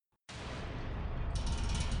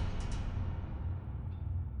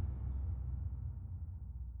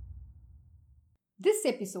This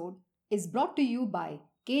episode is brought to you by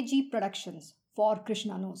KG Productions for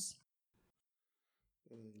Krishna Knows.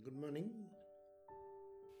 Good morning.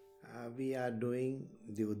 We are doing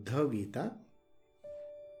the Uddhav Gita,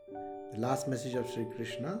 the last message of Sri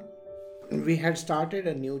Krishna. We had started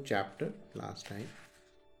a new chapter last time.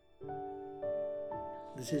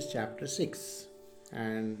 This is chapter 6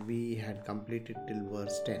 and we had completed till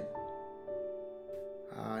verse 10.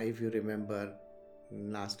 If you remember,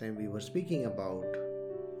 last time we were speaking about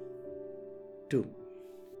two.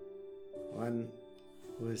 One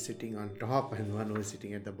who is sitting on top and one who is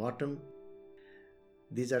sitting at the bottom.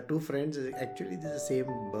 These are two friends. Actually, this is the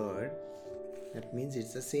same bird. That means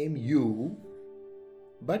it's the same you,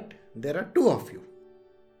 but there are two of you.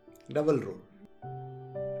 Double role.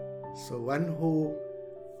 So one who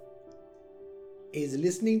is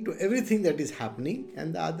listening to everything that is happening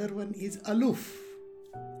and the other one is aloof.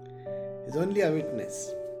 Is only a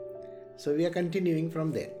witness. So we are continuing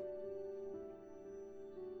from there.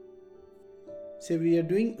 So we are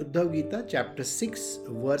doing Uddhav Gita chapter 6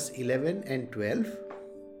 verse 11 and 12.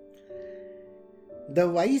 The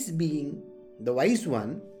wise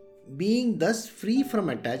one, being thus free from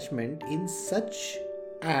attachment in such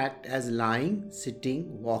act as lying,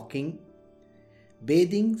 sitting, walking,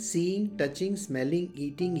 bathing, seeing, touching, smelling,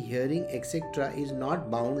 eating, hearing, etc. is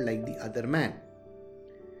not bound like the other man.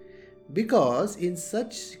 Because in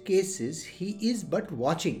such cases he is but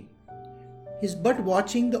watching. He is but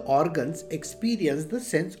watching the organs experience the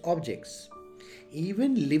sense objects.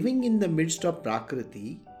 Even living in the midst of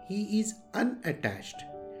Prakriti, he is unattached,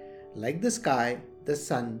 like the sky, the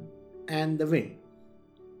sun, and the wind.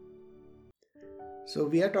 So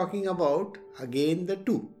we are talking about again the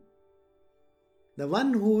two. The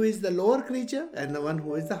one who is the lower creature and the one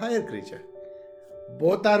who is the higher creature.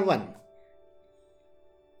 Both are one.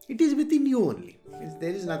 It is within you only. There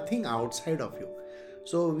is nothing outside of you.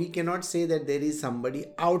 So we cannot say that there is somebody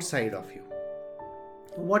outside of you.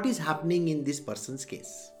 What is happening in this person's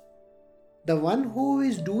case? The one who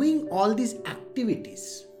is doing all these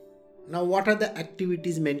activities. Now what are the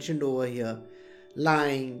activities mentioned over here?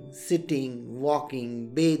 Lying, sitting,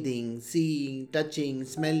 walking, bathing, seeing, touching,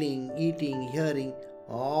 smelling, eating, hearing.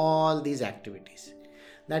 All these activities.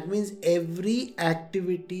 That means every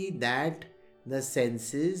activity that the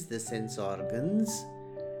senses, the sense organs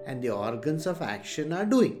and the organs of action are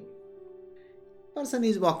doing. Person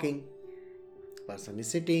is walking, person is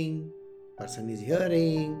sitting, person is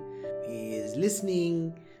hearing, he is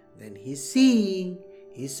listening, then he is seeing,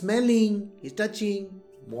 he is smelling, he is touching.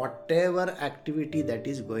 Whatever activity that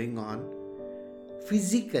is going on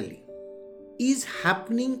physically is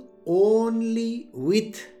happening only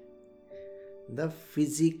with the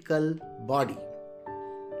physical body.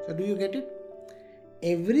 So do you get it?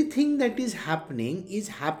 Everything that is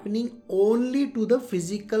happening only to the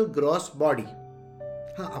physical gross body.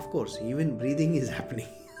 Of course, even breathing is happening.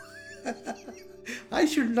 I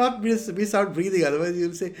should not miss out breathing, otherwise you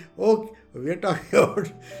will say, oh, we are talking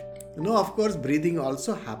about... No, of course, breathing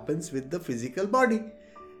also happens with the physical body.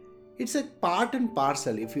 It's a part and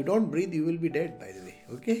parcel. If you don't breathe, you will be dead, by the way.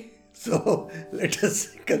 Okay? So, let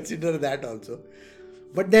us consider that also.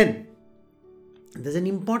 But then, there's an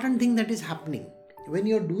important thing that is happening. When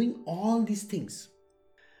you're doing all these things,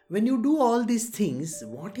 when you do all these things,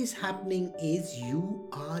 what is happening is you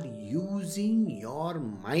are using your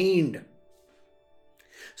mind.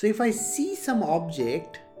 So if I see some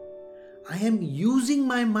object, I am using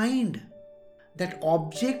my mind. That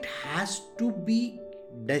object has to be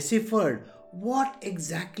deciphered. What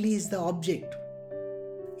exactly is the object?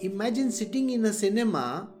 Imagine sitting in a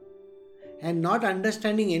cinema and not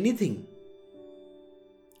understanding anything.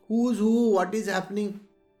 Who's who, what is happening?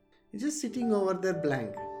 Just sitting over there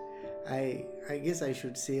blank. I guess I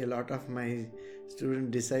should say a lot of my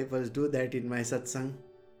student disciples do that in my satsang.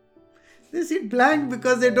 They sit blank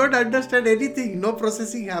because they don't understand anything, no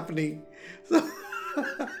processing happening.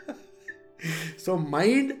 So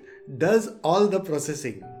mind does all the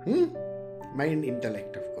processing. Mind,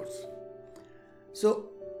 intellect, of course. So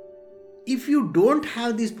if you don't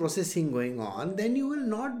have this processing going on, then you will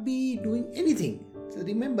not be doing anything. So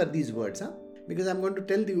remember these words, because I'm going to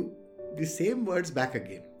tell you the same words back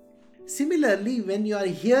again. Similarly, when you are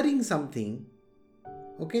hearing something,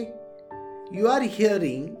 okay, you are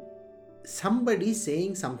hearing somebody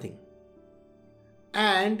saying something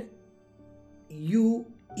and you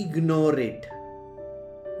ignore it.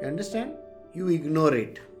 You understand? You ignore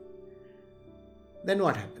it. Then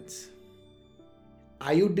what happens?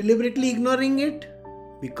 Are you deliberately ignoring it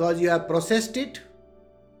because you have processed it?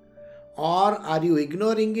 Or are you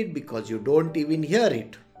ignoring it because you don't even hear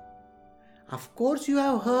it? Of course you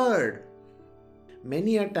have heard.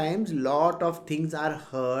 many a times lot of things are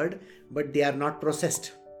heard but they are not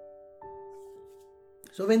processed.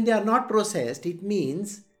 So when they are not processed, it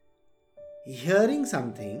means hearing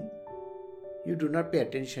something, you do not pay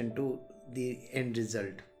attention to the end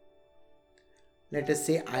result. Let us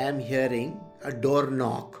say I am hearing a door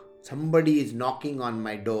knock. Somebody is knocking on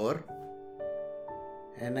my door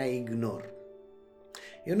and I ignore.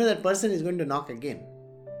 You know that person is going to knock again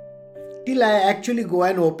till I actually go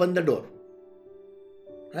and open the door.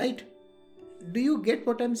 Right? Do you get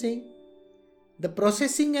what I'm saying? The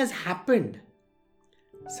processing has happened.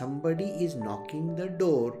 Somebody is knocking the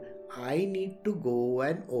door. I need to go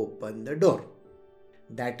and open the door.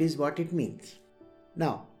 That is what it means.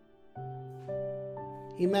 Now,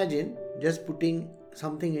 imagine just putting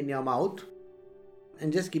something in your mouth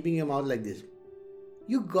and just keeping your mouth like this.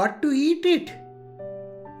 You got to eat it.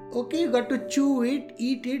 Okay, you got to chew it,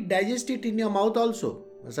 eat it, digest it in your mouth also.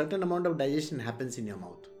 A certain amount of digestion happens in your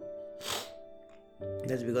mouth.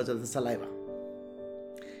 That's because of the saliva.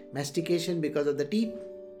 Mastication because of the teeth.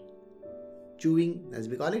 Chewing, as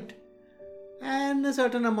we call it. And a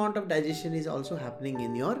certain amount of digestion is also happening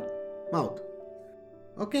in your mouth.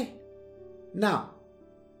 Okay. Now,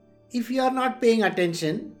 if you are not paying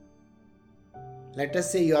attention, let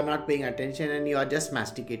us say you are not paying attention and you are just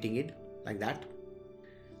masticating it like that.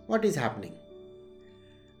 What is happening?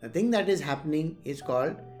 The thing that is happening is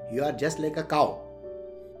called, you are just like a cow.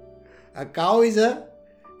 A cow is a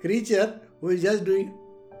creature who is just doing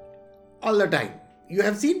all the time. You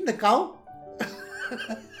have seen the cow?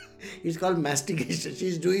 It's called mastication. She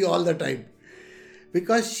is doing all the time.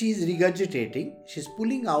 Because she is regurgitating, she is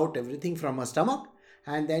pulling out everything from her stomach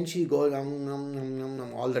and then she goes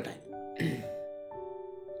all the time.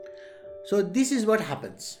 So this is what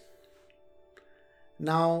happens.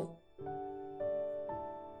 Now,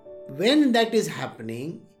 when that is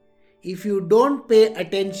happening, if you don't pay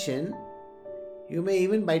attention, you may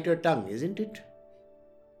even bite your tongue, isn't it?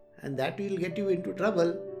 And that will get you into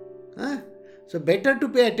trouble. So better to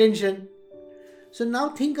pay attention. So now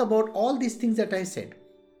think about all these things that I said.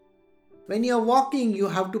 When you are walking, you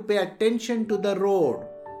have to pay attention to the road.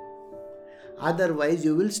 Otherwise,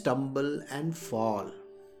 you will stumble and fall.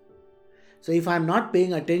 So if I am not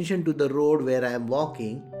paying attention to the road where I am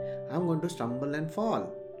walking, I am going to stumble and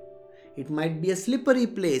fall. It might be a slippery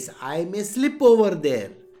place. I may slip over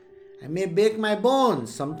there. I may break my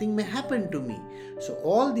bones. Something may happen to me. So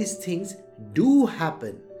all these things do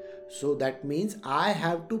happen. So that means I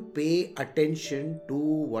have to pay attention to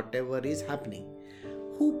whatever is happening.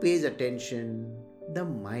 Who pays attention? The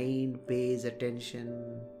mind pays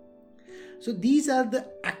attention. So these are the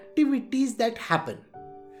activities that happen.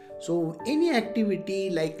 So any activity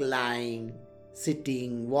like lying,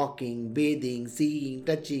 sitting, walking, bathing, seeing,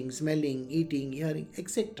 touching, smelling, eating, hearing,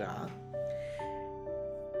 etc.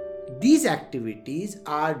 These activities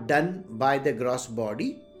are done by the gross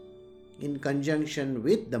body in conjunction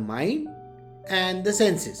with the mind and the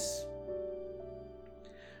senses.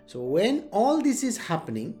 So when all this is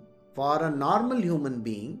happening for a normal human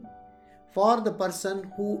being, for the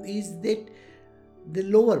person who is the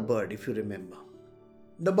lower bird, if you remember,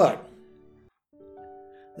 the bird,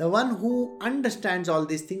 the one who understands all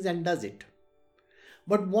these things and does it.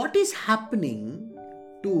 But what is happening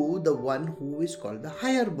to the one who is called the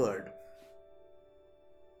higher bird?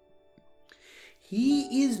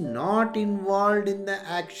 He is not involved in the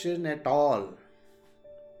action at all.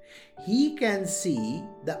 He can see,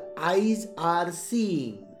 the eyes are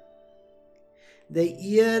seeing, the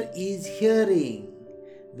ear is hearing,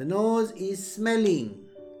 the nose is smelling,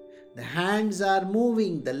 the hands are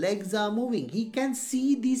moving, the legs are moving. He can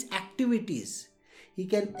see these activities. He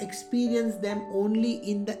can experience them only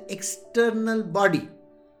in the external body.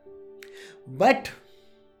 But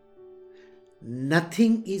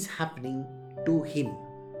nothing is happening to him.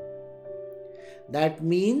 That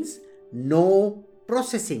means no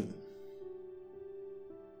processing.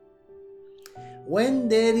 When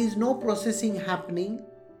there is no processing happening,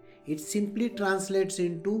 it simply translates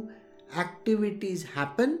into activities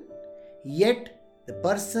happen, yet the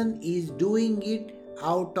person is doing it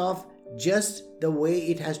out of just the way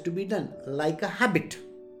it has to be done, like a habit.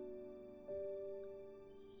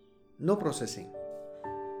 No processing.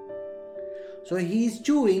 So he is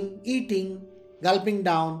chewing, eating, gulping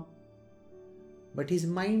down, but his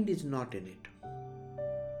mind is not in it.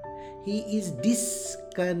 He is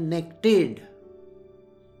disconnected.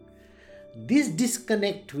 This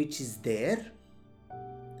disconnect which is there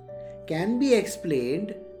can be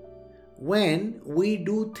explained when we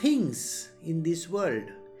do things in this world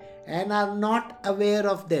and are not aware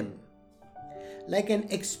of them. Like an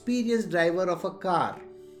experienced driver of a car.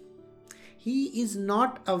 he is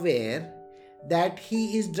not aware that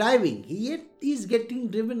he is driving. He is getting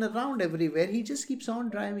driven around everywhere. He just keeps on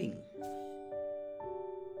driving.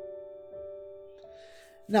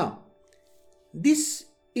 Now, this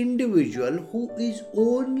individual who is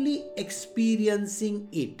only experiencing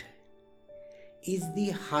it is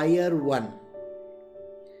the higher one,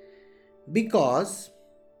 because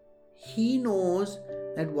he knows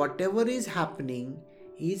that whatever is happening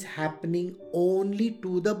only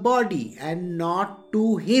to the body and not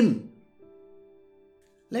to him.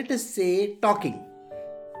 Let us say talking.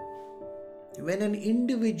 When an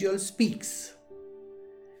individual speaks,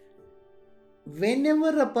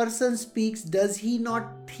 whenever a person speaks, does he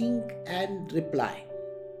not think and reply?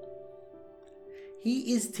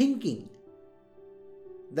 He is thinking.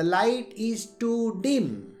 The light is too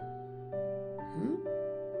dim.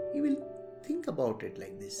 He will think about it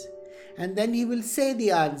like this. And then he will say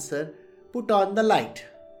the answer, put on the light.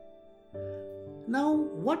 Now,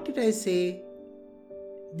 what did I say?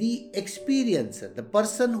 The experiencer, the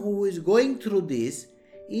person who is going through this,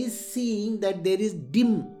 is seeing that there is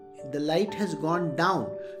dim. The light has gone down.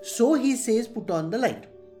 So he says, put on the light.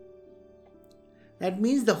 That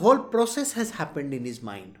means the whole process has happened in his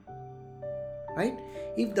mind. Right?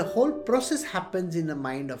 If the whole process happens in the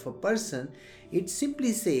mind of a person, it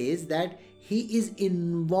simply says that he is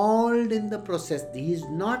involved in the process. He is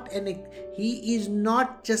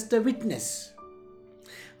not just a witness.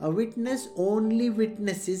 A witness only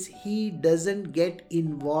witnesses. He doesn't get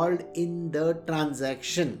involved in the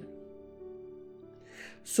transaction.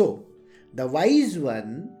 So, the wise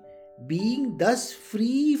one, being thus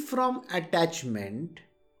free from attachment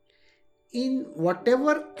in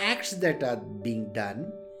whatever acts that are being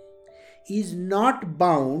done, is not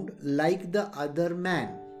bound like the other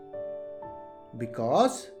man.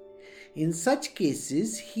 Because in such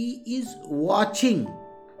cases, he is watching.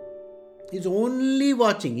 He's only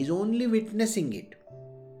watching. He's only witnessing it.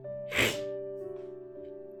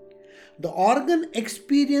 The organ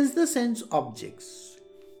experience the sense objects.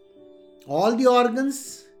 All the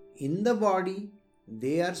organs in the body,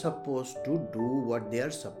 they are supposed to do what they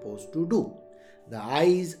are supposed to do. The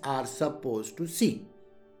eyes are supposed to see.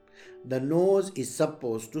 The nose is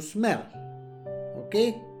supposed to smell.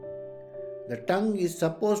 Okay? The tongue is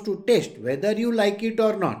supposed to taste, whether you like it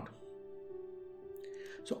or not.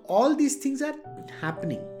 So all these things are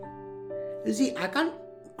happening. You see, I can't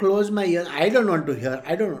close my ears. I don't want to hear.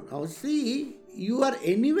 I don't know. See, you are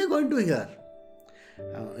anyway going to hear.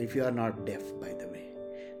 If you are not deaf, by the way.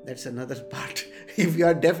 That's another part. If you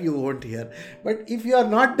are deaf, you won't hear. But if you are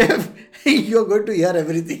not deaf, you are going to hear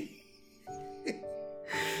everything.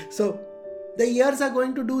 So, the ears are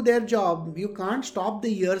going to do their job. You can't stop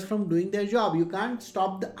the ears from doing their job. You can't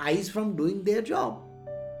stop the eyes from doing their job.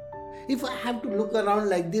 If I have to look around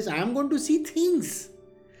like this, I am going to see things.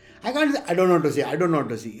 I can't say, I don't want to see. I don't want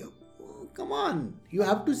to see. Oh, come on. You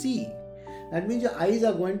have to see. That means your eyes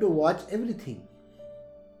are going to watch everything.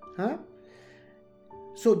 Huh?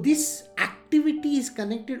 So this activity is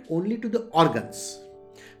connected only to the organs.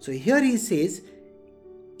 So here he says,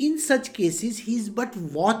 in such cases, he is but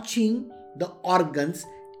watching the organs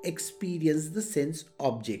experience the sense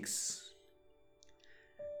objects.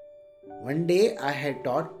 One day I had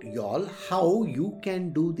taught y'all how you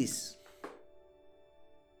can do this.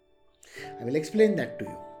 I will explain that to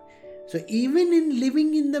you. So even in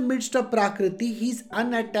living in the midst of Prakriti, he is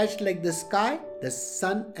unattached like the sky, the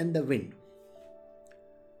sun and the wind.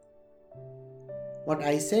 What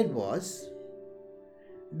I said was,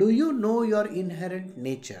 do you know your inherent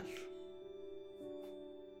nature?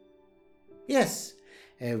 Yes,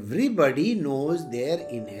 everybody knows their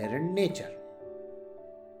inherent nature.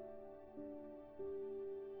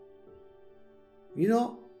 You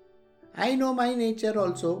know, I know my nature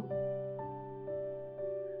also.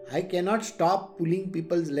 I cannot stop pulling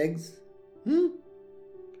people's legs.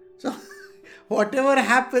 So, whatever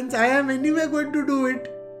happens, I am anyway going to do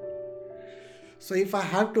it. So, if I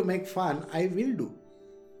have to make fun, I will do.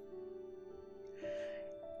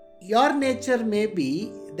 Your nature may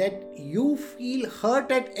be that you feel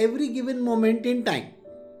hurt at every given moment in time.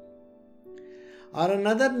 Or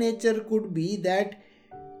another nature could be that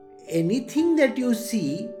anything that you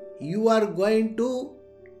see, you are going to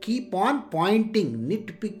keep on pointing,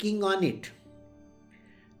 nitpicking on it.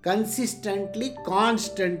 Consistently,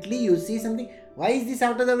 constantly, you see something. Why is this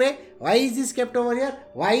out of the way? Why is this kept over here?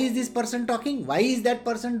 Why is this person talking? Why is that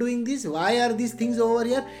person doing this? Why are these things over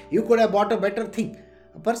here? You could have bought a better thing.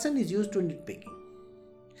 A person is used to nitpicking.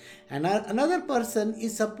 And another person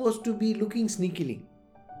is supposed to be looking sneakily.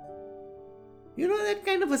 You know that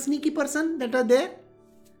kind of a sneaky person that are there?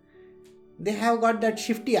 They have got that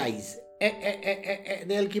shifty eyes.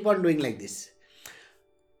 they'll keep on doing like this.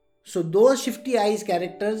 So those shifty eyes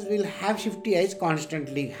characters will have shifty eyes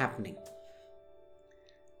constantly happening.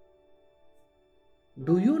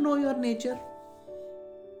 Do you know your nature?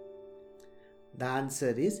 The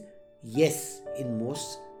answer is yes in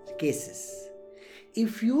most cases.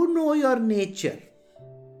 If you know your nature,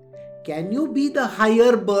 can you be the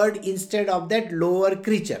higher bird instead of that lower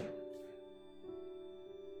creature?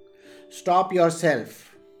 Stop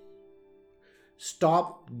yourself.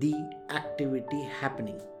 Stop the activity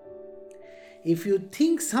happening. If you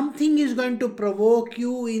think something is going to provoke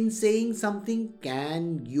you in saying something,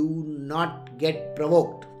 can you not get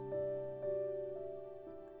provoked?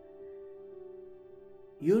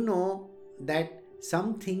 You know that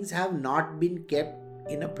some things have not been kept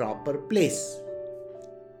in a proper place.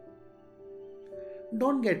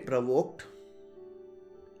 Don't get provoked.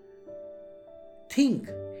 Think.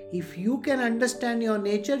 If you can understand your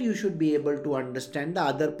nature, you should be able to understand the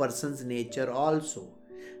other person's nature also.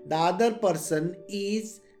 The other person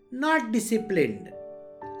is not disciplined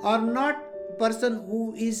or not person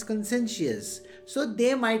who is conscientious. So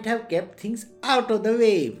they might have kept things out of the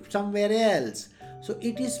way somewhere else. So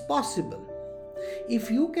it is possible.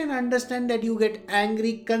 If you can understand that you get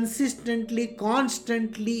angry consistently,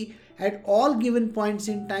 constantly, at all given points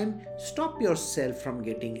in time, stop yourself from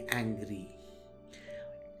getting angry.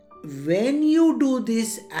 When you do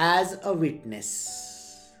this as a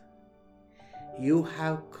witness, you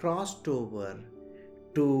have crossed over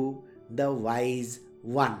to the wise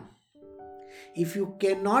one. If you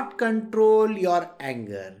cannot control your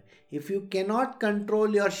anger, if you cannot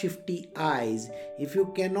control your shifty eyes, if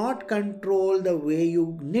you cannot control the way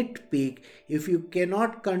you nitpick, if you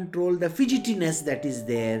cannot control the fidgetiness that is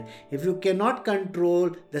there, if you cannot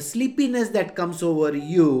control the sleepiness that comes over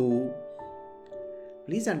you,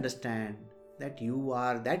 please understand that you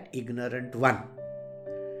are that ignorant one.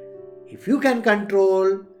 If you can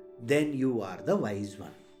control, then you are the wise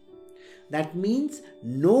one. That means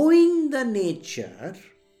knowing the nature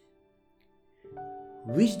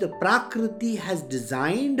which the Prakriti has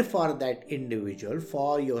designed for that individual,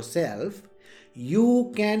 for yourself,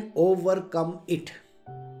 you can overcome it.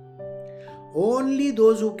 Only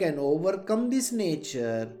those who can overcome this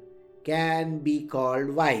nature can be called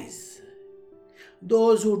wise.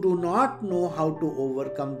 Those who do not know how to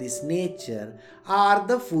overcome this nature are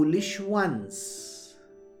the foolish ones.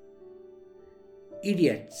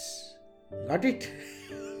 Idiots. Got it?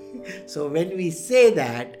 So when we say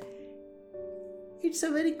that, it's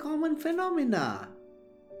a very common phenomena.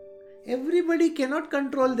 Everybody cannot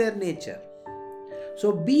control their nature.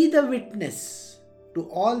 So be the witness to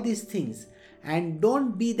all these things and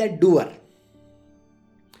don't be the doer.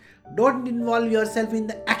 Don't involve yourself in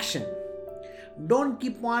the action. Don't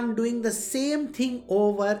keep on doing the same thing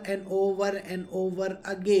over and over and over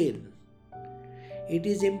again. It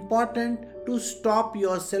is important to stop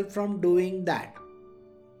yourself from doing that.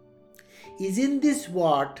 Isn't this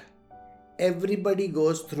what everybody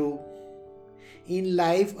goes through? In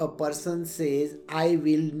life, a person says, I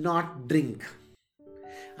will not drink.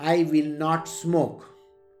 I will not smoke.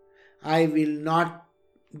 I will not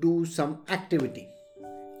do some activity,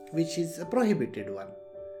 which is a prohibited one.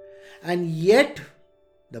 And yet,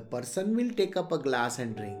 the person will take up a glass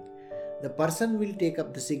and drink. The person will take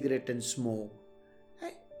up the cigarette and smoke.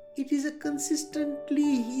 It is a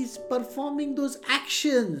consistently, he is performing those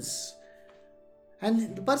actions.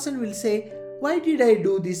 And the person will say, why did I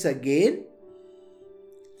do this again?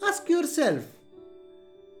 Ask yourself.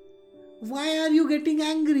 Why are you getting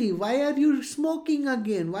angry? Why are you smoking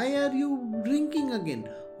again? Why are you drinking again?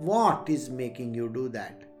 What is making you do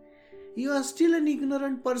that? You are still an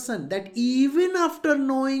ignorant person that even after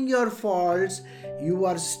knowing your faults, you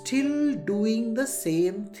are still doing the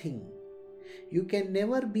same thing. You can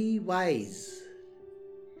never be wise.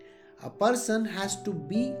 A person has to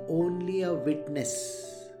be only a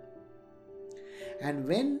witness. And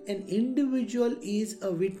when an individual is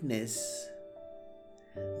a witness,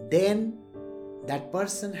 then that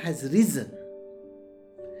person has risen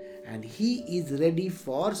and he is ready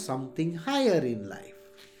for something higher in life.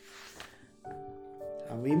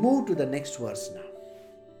 And we move to the next verse now.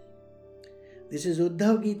 This is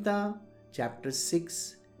Uddhav Gita, chapter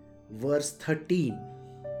 6, verse 13.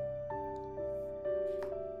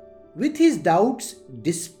 With his doubts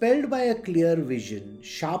dispelled by a clear vision,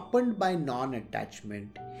 sharpened by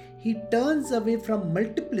non-attachment, he turns away from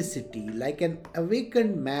multiplicity like an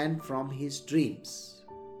awakened man from his dreams.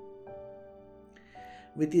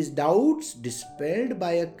 With his doubts dispelled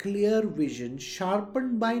by a clear vision,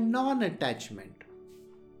 sharpened by non-attachment.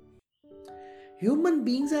 Human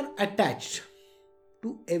beings are attached.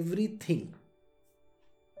 to everything.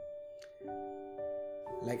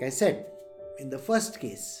 Like I said, in the first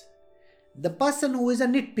case, the person who is a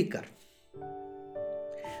nitpicker,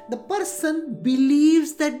 the person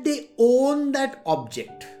believes that they own that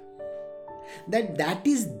object, that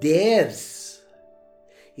is theirs.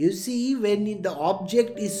 You see, when the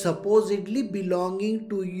object is supposedly belonging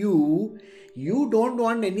to you, you don't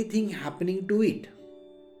want anything happening to it.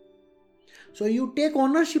 So you take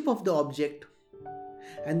ownership of the object,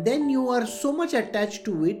 and then you are so much attached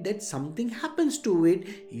to it that something happens to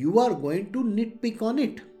it, you are going to nitpick on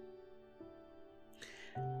it.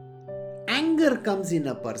 Anger comes in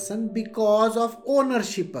a person because of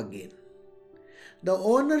ownership again. The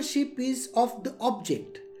ownership is of the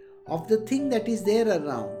object, of the thing that is there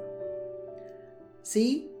around.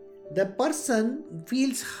 See, the person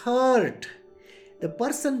feels hurt. The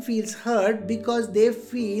person feels hurt because they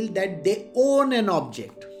feel that they own an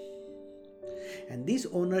object. And this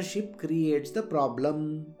ownership creates the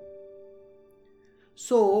problem.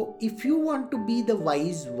 So, if you want to be the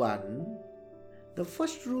wise one, the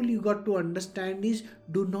first rule you got to understand is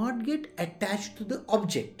do not get attached to the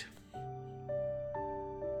object.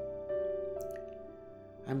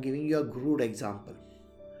 I'm giving you a crude example.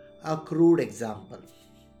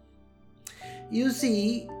 You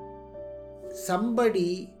see,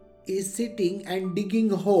 somebody is sitting and digging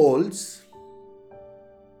holes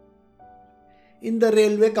in the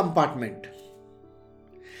railway compartment.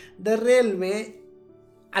 The railway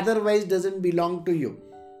otherwise doesn't belong to you.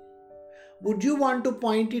 Would you want to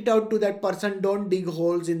point it out to that person, don't dig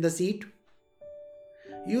holes in the seat?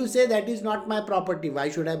 You say, that is not my property, why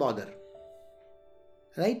should I bother?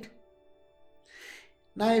 Right?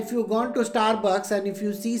 Now, if you gone to Starbucks and if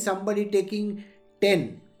you see somebody taking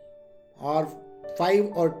 10 or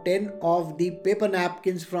 5 or 10 of the paper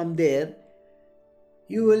napkins from there,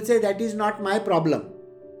 you will say, that is not my problem.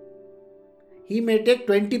 He may take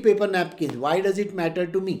 20 paper napkins. Why does it matter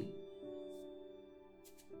to me?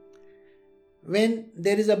 When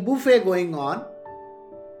there is a buffet going on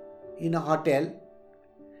in a hotel,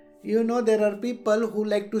 you know there are people who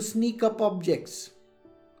like to sneak up objects.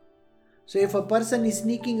 So if a person is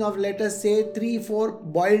sneaking up, let us say 3-4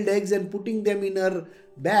 boiled eggs and putting them in her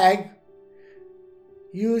bag,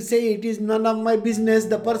 you say it is none of my business,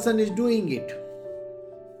 the person is doing it.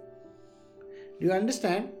 Do you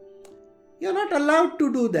understand? You are not allowed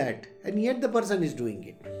to do that, and yet the person is doing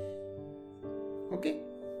it. Okay?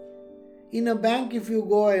 In a bank, if you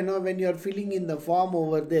go, when you are filling in the form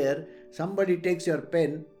over there, somebody takes your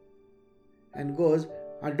pen and goes,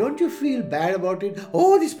 don't you feel bad about it?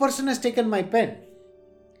 Oh, this person has taken my pen.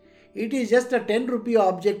 It is just a 10 rupee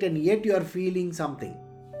object and yet you are feeling something.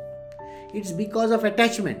 It's because of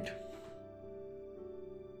attachment.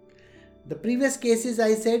 The previous cases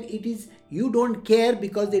I said it is you don't care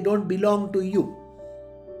because they don't belong to you.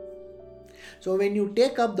 So when you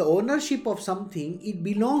take up the ownership of something, it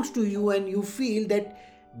belongs to you and you feel that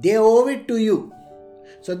they owe it to you.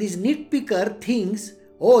 So this nitpicker thinks,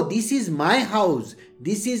 oh, this is my house,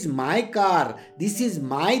 this is my car, this is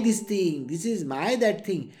my this thing, this is my that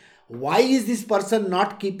thing. Why is this person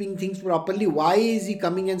not keeping things properly? Why is he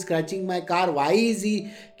coming and scratching my car? Why is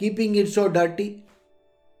he keeping it so dirty?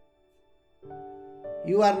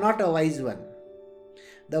 You are not a wise one.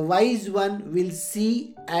 The wise one will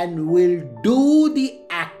see and will do the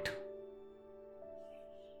act.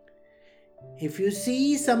 If you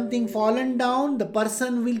see something fallen down, the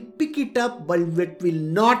person will pick it up but will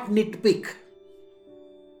not nitpick.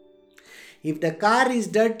 If the car is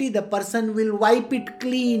dirty, the person will wipe it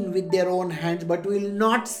clean with their own hands but will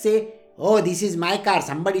not say, oh, this is my car,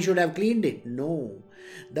 somebody should have cleaned it. No.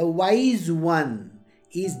 The wise one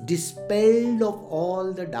is dispelled of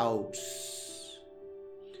all the doubts,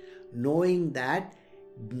 knowing that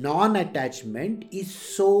non-attachment is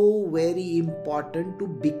so very important to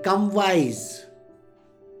become wise.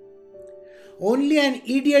 Only an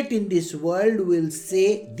idiot in this world will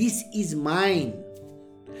say, this is mine.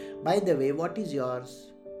 By the way, what is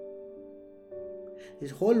yours?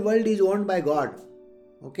 This whole world is owned by God.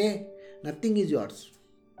 Okay? Nothing is yours.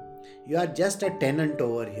 You are just a tenant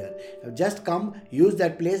over here. You just come, use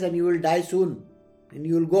that place and you will die soon. And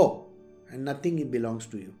you will go. And nothing belongs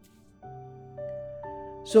to you.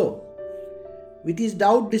 So, with his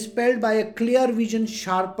doubt dispelled by a clear vision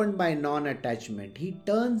sharpened by non-attachment, he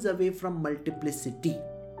turns away from multiplicity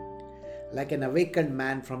like an awakened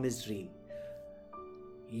man from his dream.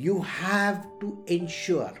 You have to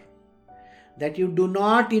ensure that you do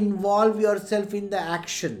not involve yourself in the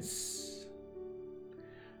actions.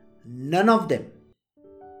 None of them.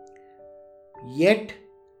 Yet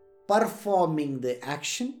performing the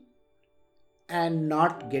action and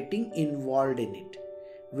not getting involved in it,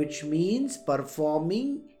 which means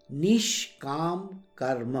performing Nishkam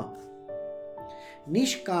Karma.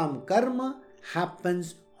 Nishkam Karma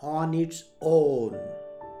happens on its own,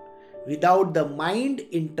 without the mind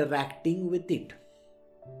interacting with it.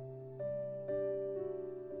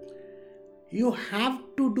 You have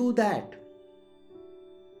to do that.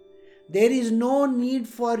 There is no need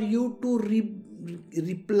for you to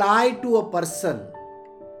reply to a person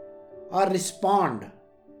or respond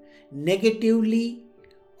negatively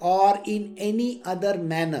or in any other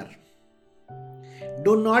manner.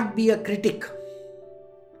 Do not be a critic.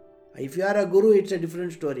 If you are a guru, it's a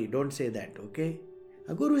different story. Don't say that, okay?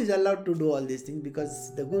 A guru is allowed to do all these things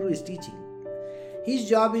because the guru is teaching. His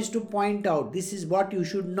job is to point out, this is what you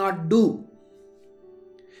should not do.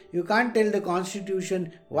 You can't tell the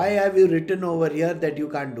constitution, why have you written over here that you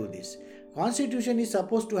can't do this? Constitution is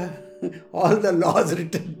supposed to have all the laws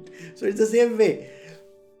written. So it's the same way.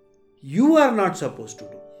 You are not supposed to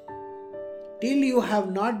do. Till you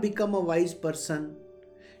have not become a wise person,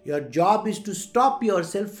 your job is to stop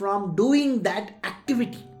yourself from doing that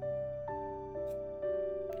activity.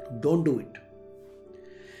 Don't do it.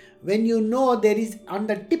 When you know there is on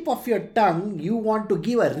the tip of your tongue, you want to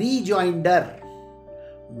give a rejoinder.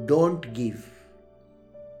 Don't give.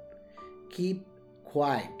 Keep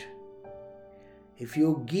quiet. If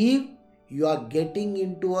you give, you are getting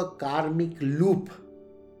into a karmic loop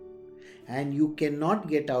and you cannot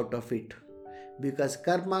get out of it because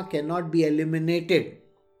karma cannot be eliminated.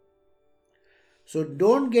 So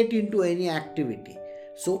don't get into any activity.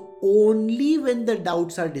 So only when the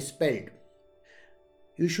doubts are dispelled,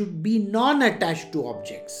 you should be non-attached to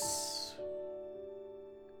objects.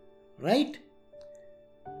 Right?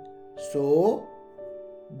 So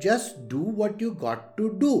just do what you got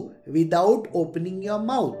to do without opening your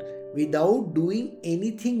mouth, without doing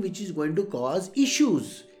anything which is going to cause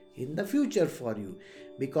issues in the future for you.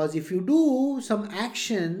 Because if you do some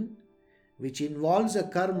action which involves a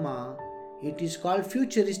karma, it is called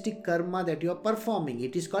futuristic karma that you are performing.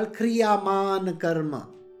 It is called Kriyaman karma.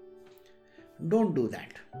 Don't do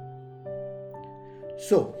that.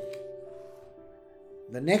 So,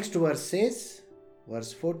 the next verse says,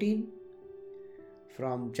 verse 14,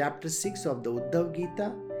 from chapter 6 of the Uddhav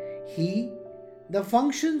Gita, he, the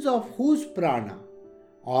functions of whose prana,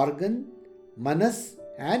 organ, manas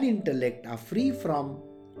and intellect are free from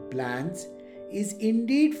plans, is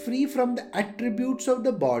indeed free from the attributes of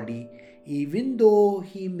the body, even though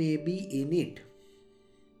he may be in it.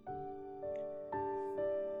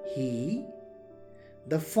 He,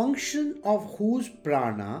 the function of whose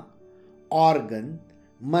prana, organ,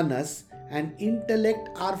 manas and intellect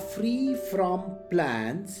are free from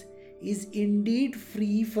plans, is indeed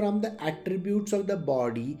free from the attributes of the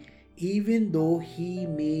body, even though he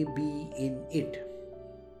may be in it.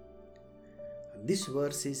 This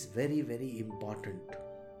verse is very, very important.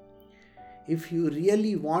 If you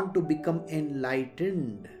really want to become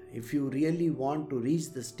enlightened, if you really want to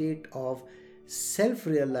reach the state of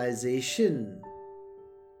self-realization,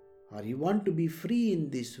 or you want to be free in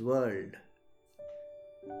this world,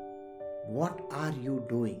 what are you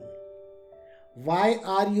doing? Why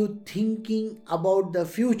are you thinking about the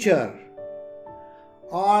future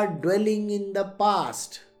or dwelling in the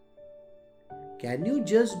past? Can you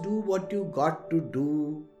just do what you got to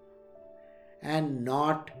do and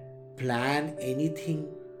not plan anything?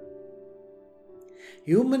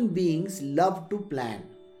 Human beings love to plan.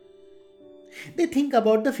 They think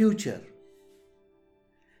about the future.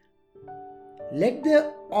 Let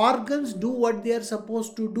the organs do what they are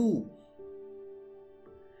supposed to do.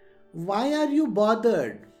 Why are you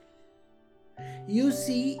bothered? You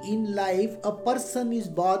see, in life, a person is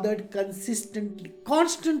bothered consistently.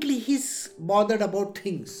 Constantly he is bothered about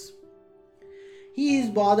things. He is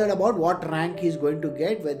bothered about what rank he is going to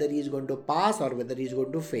get, whether he is going to pass or whether he is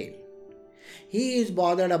going to fail. He is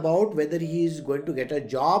bothered about whether he is going to get a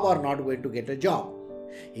job or not going to get a job.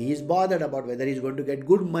 He is bothered about whether he is going to get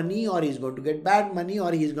good money or he is going to get bad money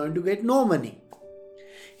or he is going to get no money.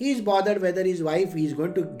 He is bothered whether his wife is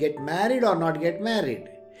going to get married or not get married.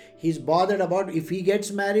 He is bothered about if he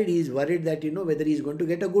gets married, he is worried that whether he is going to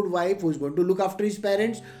get a good wife who is going to look after his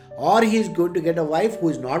parents, or he is going to get a wife who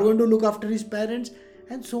is not going to look after his parents,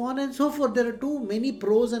 and so on and so forth. There are too many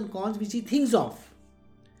pros and cons which he thinks of.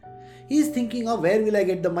 He is thinking of where will I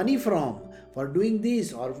get the money from for doing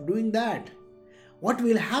this or doing that. What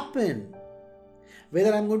will happen?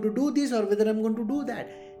 Whether I am going to do this or whether I am going to do that.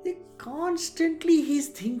 Constantly he is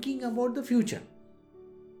thinking about the future.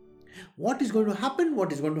 What is going to happen?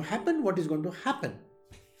 What is going to happen? What is going to happen?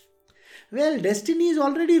 Well, destiny is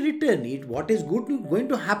already written. What is going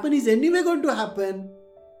to happen is anyway going to happen.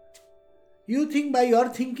 You think by your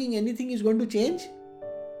thinking anything is going to change?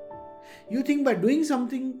 You think by doing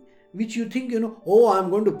something which you think, oh, I'm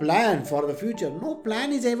going to plan for the future. No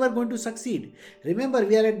plan is ever going to succeed. Remember,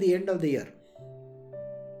 we are at the end of the year.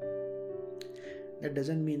 That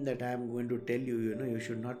doesn't mean that I am going to tell you, you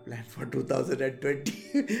should not plan for 2020.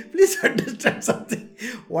 Please understand something.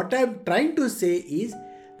 What I am trying to say is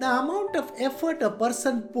the amount of effort a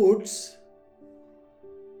person puts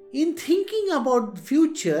in thinking about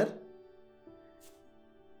future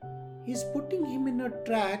is putting him in a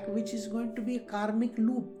track which is going to be a karmic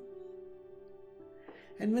loop.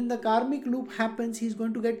 And when the karmic loop happens, he is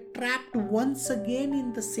going to get trapped once again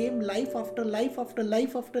in the same life after life after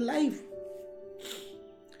life after life.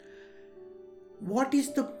 What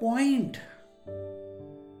is the point?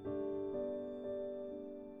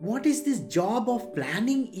 What is this job of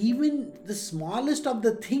planning even the smallest of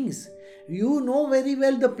the things? You know very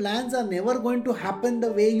well the plans are never going to happen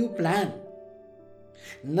the way you plan.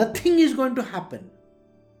 Nothing is going to happen.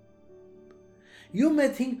 You may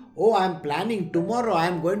think, oh, I'm planning tomorrow,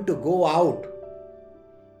 I'm going to go out.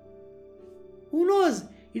 Who knows?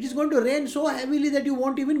 It is going to rain so heavily that you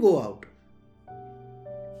won't even go out.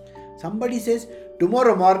 Somebody says,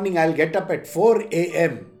 tomorrow morning I'll get up at 4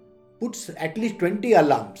 a.m. Puts at least 20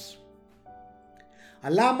 alarms.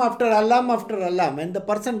 Alarm after alarm after alarm. And the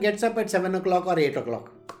person gets up at 7 o'clock or 8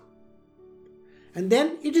 o'clock. And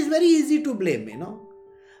then it is very easy to blame,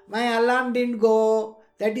 My alarm didn't go.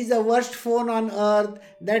 That is the worst phone on earth.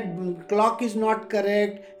 That clock is not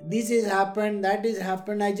correct. This has happened. That has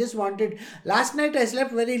happened. I just wanted. Last night I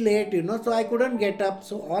slept very late, so I couldn't get up.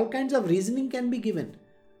 So all kinds of reasoning can be given.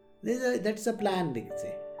 That's a plan, they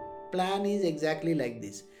say. Plan is exactly like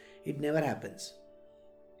this. It never happens.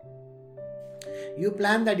 You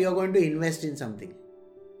plan that you're going to invest in something.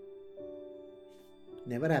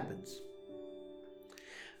 Never happens.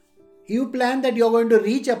 You plan that you're going to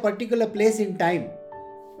reach a particular place in time.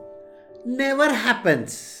 Never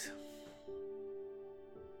happens.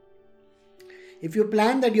 If you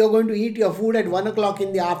plan that you're going to eat your food at 1 o'clock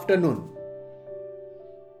in the afternoon,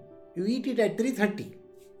 you eat it at 3:30.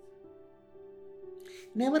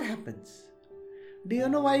 Never happens. Do you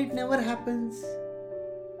know why it never happens?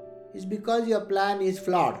 It's because your plan is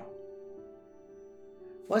flawed.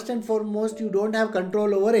 First and foremost, you don't have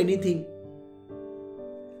control over anything.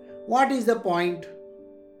 What is the point?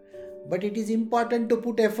 But it is important to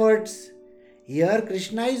put efforts. Here,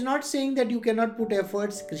 Krishna is not saying that you cannot put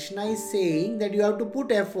efforts. Krishna is saying that you have to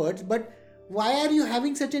put efforts. But why are you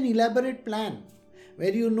having such an elaborate plan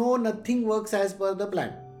where you know nothing works as per the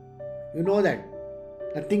plan? You know that.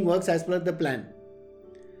 Nothing works as per the plan.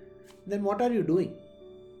 Then what are you doing?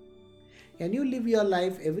 Can you live your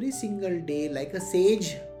life every single day like a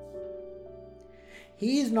sage?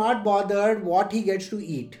 He is not bothered what he gets to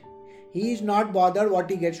eat. He is not bothered what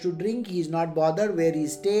he gets to drink. He is not bothered where he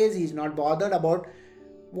stays. He is not bothered about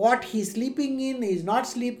what he is sleeping in. He is not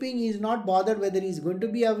sleeping. He is not bothered whether he is going to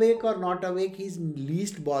be awake or not awake. He is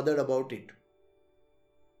least bothered about it.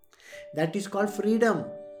 That is called freedom.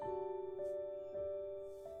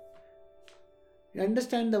 You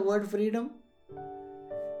understand the word freedom?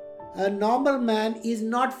 A normal man is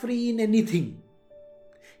not free in anything.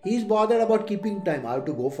 He is bothered about keeping time. I have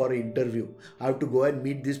to go for an interview. I have to go and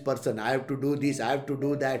meet this person. I have to do this. I have to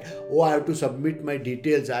do that. Oh, I have to submit my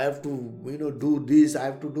details. I have to, do this. I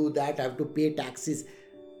have to do that. I have to pay taxes.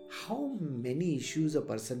 How many issues a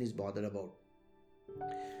person is bothered about?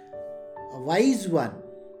 A wise one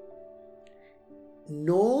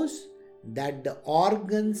knows that the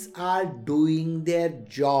organs are doing their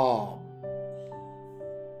job.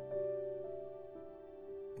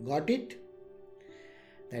 Got it?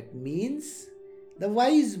 That means the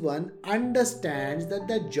wise one understands that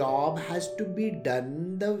the job has to be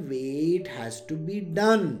done the way it has to be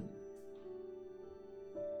done.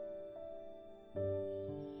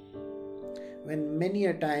 When many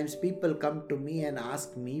a times people come to me and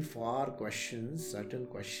ask me for questions, certain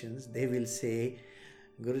questions, they will say,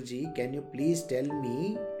 Guruji, can you please tell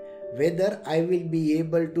me whether I will be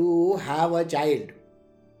able to have a child?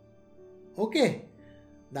 Okay.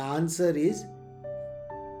 The answer is,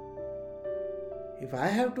 if I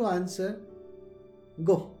have to answer,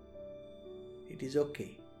 go. It is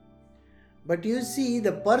okay. But you see,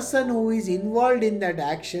 the person who is involved in that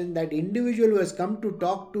action, that individual who has come to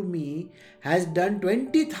talk to me, has done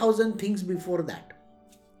 20,000 things before that.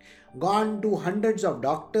 Gone to hundreds of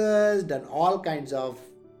doctors, done all kinds of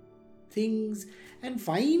things, and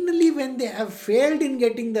finally when they have failed in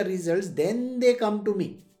getting the results, then they come to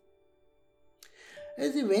me.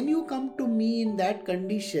 As if when you come to me in that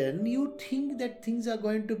condition, you think that things are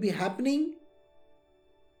going to be happening.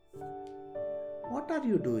 What are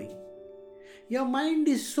you doing? Your mind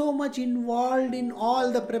is so much involved in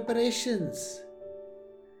all the preparations.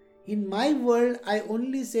 In my world, I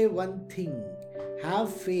only say one thing: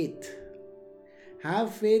 have faith.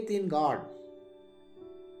 Have faith in God.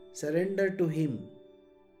 Surrender to Him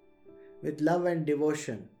with love and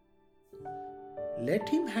devotion. Let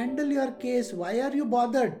Him handle your case. Why are you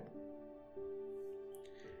bothered?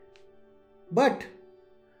 But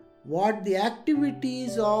what the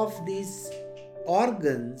activities of these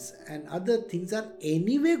organs and other things are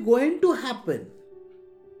anyway going to happen.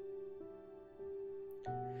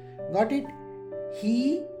 Got it?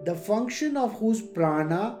 He, the function of whose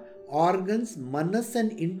prana, organs, manas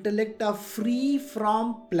and intellect are free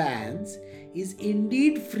from plans, is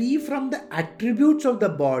indeed free from the attributes of the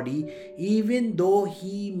body, even though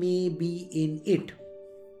he may be in it.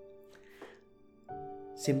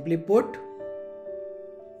 Simply put,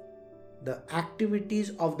 the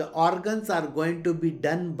activities of the organs are going to be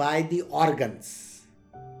done by the organs.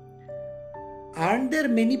 Aren't there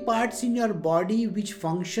many parts in your body which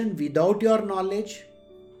function without your knowledge?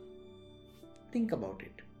 Think about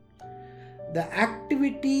it. The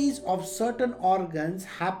activities of certain organs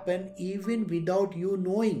happen even without you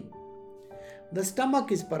knowing. The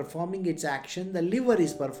stomach is performing its action, the liver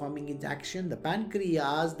is performing its action, the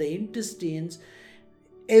pancreas, the intestines.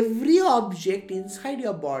 Every object inside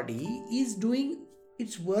your body is doing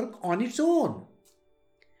its work on its own.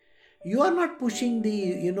 You are not pushing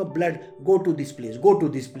the blood, go to this place, go to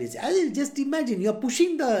this place. Just imagine you are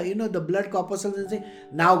pushing the blood corpuscles and saying,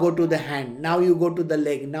 now go to the hand, now you go to the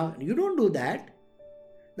leg. Now you don't do that.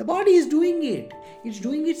 The body is doing it. It's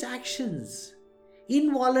doing its actions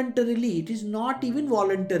involuntarily. It is not even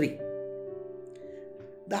voluntary.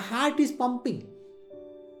 The heart is pumping.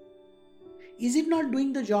 Is it not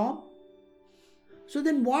doing the job? So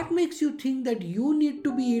then what makes you think that you need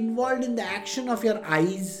to be involved in the action of your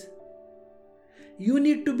eyes? You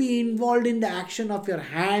need to be involved in the action of your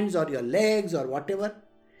hands or your legs or whatever.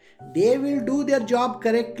 They will do their job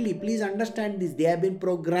correctly. Please understand this. They have been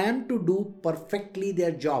programmed to do perfectly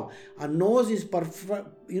their job. A nose is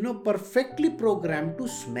perfectly programmed to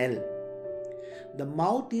smell. The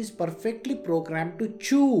mouth is perfectly programmed to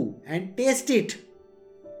chew and taste it.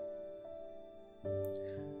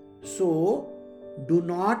 So, do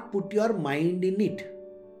not put your mind in it.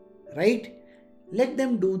 Right? Let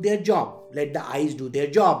them do their job. Let the eyes do their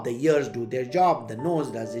job, the ears do their job, the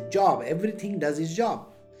nose does its job, everything does its job.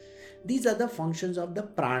 These are the functions of the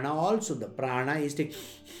prana also. The prana is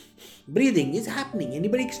breathing is happening.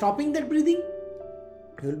 Anybody stopping that breathing?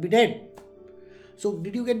 You will be dead. So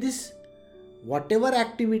did you get this? Whatever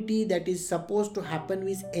activity that is supposed to happen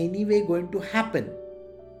is anyway going to happen.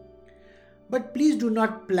 But please do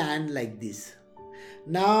not plan like this.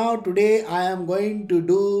 Now today I am going to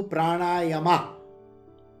do pranayama.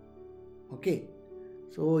 Okay,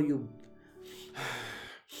 so you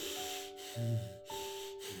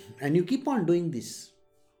keep on doing this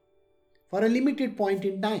for a limited point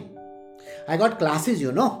in time. I got classes,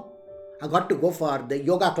 I got to go for the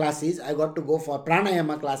yoga classes, I got to go for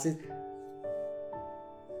pranayama classes.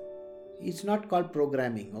 It's not called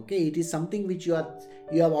programming, okay? It is something which you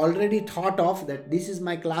have already thought of, that this is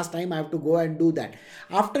my class time, I have to go and do that.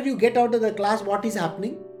 After you get out of the class, what is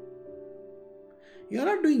happening? You are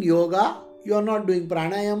not doing yoga, you are not doing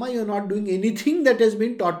pranayama, you are not doing anything that has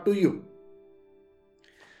been taught to you.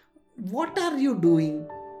 What are you doing?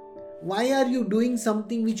 Why are you doing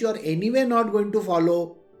something which you are anyway not going to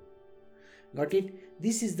follow? Got it?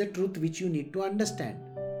 This is the truth which you need to understand.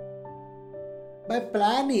 By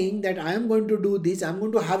planning that I am going to do this, I am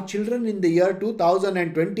going to have children in the year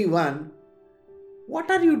 2021, what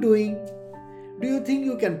are you doing? Do you think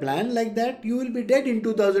you can plan like that? You will be dead in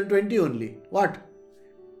 2020 only. What?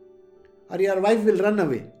 Or your wife will run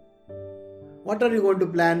away. What are you going to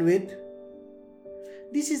plan with?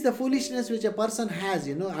 This is the foolishness which a person has,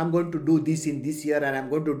 I'm going to do this in this year and I'm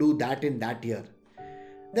going to do that in that year.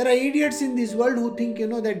 There are idiots in this world who think,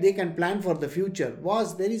 that they can plan for the future.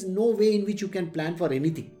 There is no way in which you can plan for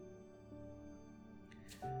anything.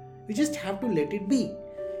 You just have to let it be.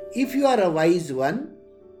 If you are a wise one,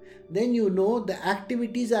 then the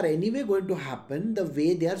activities are anyway going to happen the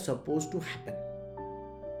way they are supposed to happen.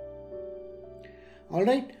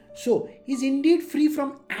 Alright? So, he is indeed free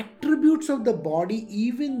from attributes of the body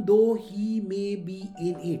even though he may be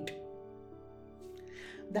in it.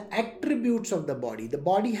 The attributes of the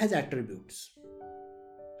body has attributes.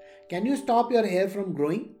 Can you stop your hair from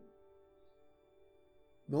growing?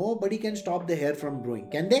 Nobody can stop the hair from growing,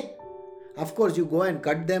 can they? Of course, you go and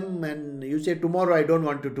cut them and you say, tomorrow I don't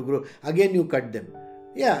want it to grow. Again, you cut them.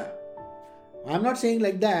 Yeah, I'm not saying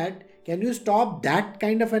like that. Can you stop that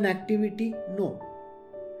kind of an activity? No.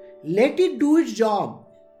 Let it do its job.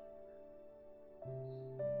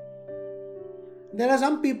 There are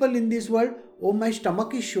some people in this world, oh, my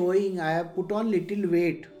stomach is showing, I have put on little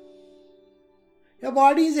weight. Your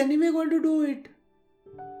body is anyway going to do it.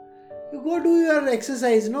 You go do your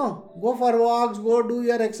exercise, no? Go for walks, go do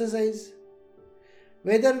your exercise.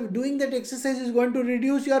 Whether doing that exercise is going to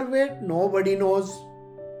reduce your weight, nobody knows.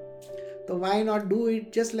 So why not do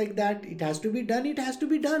it just like that? It has to be done, it has to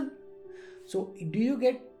be done. So do you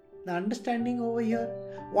get the understanding over here?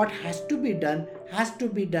 What has to be done has to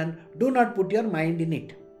be done. Do not put your mind in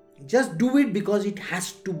it. Just do it because it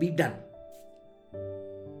has to be done.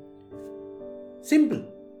 Simple.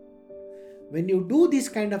 When you do this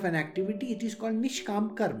kind of an activity, it is called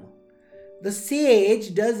Nishkam Karma. The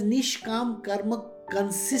sage does Nishkam Karma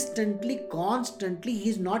consistently, constantly. He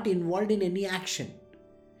is not involved in any action.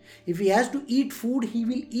 If he has to eat food, he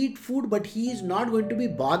will eat food, but he is not going to be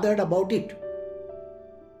bothered about it.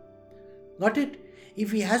 Got it?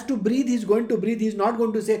 If he has to breathe, he is going to breathe. He is not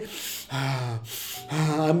going to say,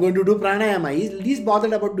 I'm going to do pranayama. He is least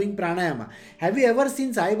bothered about doing pranayama. Have you ever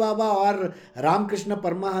seen Sai Baba or Ramakrishna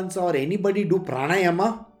Paramahansa or anybody do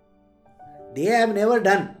pranayama? They have never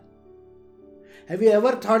done. Have you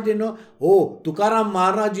ever thought, oh, Tukaram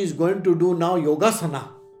Maharaj is going to do now Yogasana?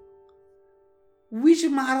 Which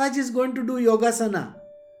Maharaj is going to do Yogasana?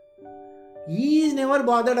 He is never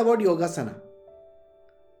bothered about Yogasana.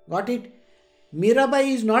 Got it?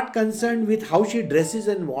 Mirabai is not concerned with how she dresses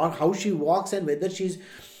and how she walks and whether she's,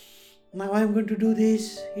 now I'm going to do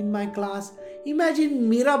this in my class. Imagine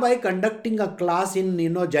Mirabai conducting a class in,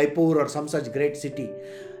 Jaipur or some such great city.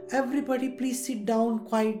 Everybody please sit down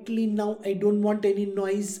quietly now. I don't want any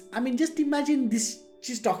noise. Just imagine this.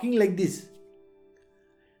 She's talking like this.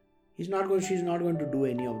 She's not going to do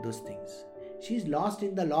any of those things. She's lost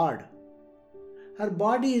in the Lord. Her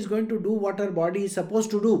body is going to do what her body is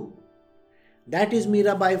supposed to do. That is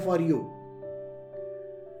Mirabai for you.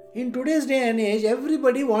 In today's day and age,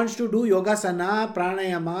 everybody wants to do Yogasana,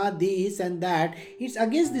 Pranayama, this and that. It's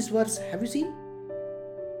against this verse. Have you seen?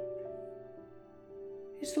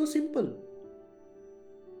 It's so simple.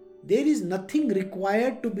 There is nothing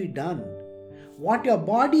required to be done. What your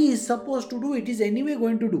body is supposed to do, it is anyway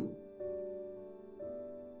going to do.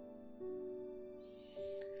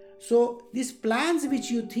 So, these plans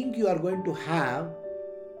which you think you are going to have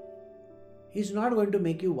is not going to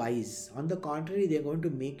make you wise. On the contrary, they are going to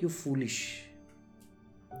make you foolish.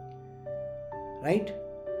 Right?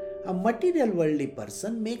 A material worldly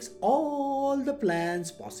person makes all the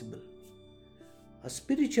plans possible. A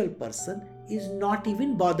spiritual person is not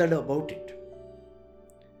even bothered about it.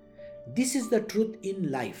 This is the truth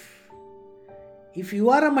in life. If you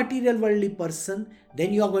are a material worldly person,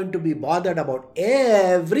 then you are going to be bothered about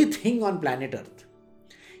everything on planet Earth.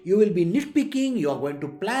 You will be nitpicking, you are going to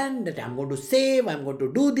plan that I'm going to save, I'm going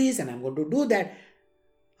to do this and I'm going to do that.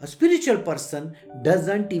 A spiritual person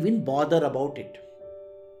doesn't even bother about it.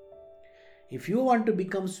 If you want to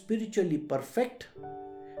become spiritually perfect,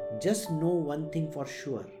 just know one thing for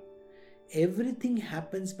sure. Everything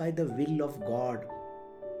happens by the will of God.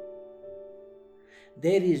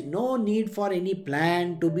 There is no need for any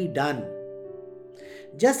plan to be done.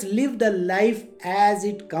 Just live the life as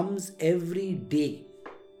it comes every day.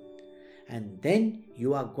 And then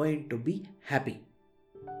you are going to be happy.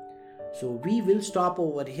 So we will stop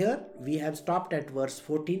over here. We have stopped at verse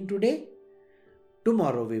 14 today.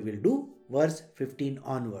 Tomorrow we will do verse 15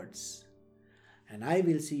 onwards. And I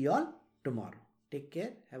will see you all tomorrow. Take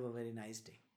care. Have a very nice day.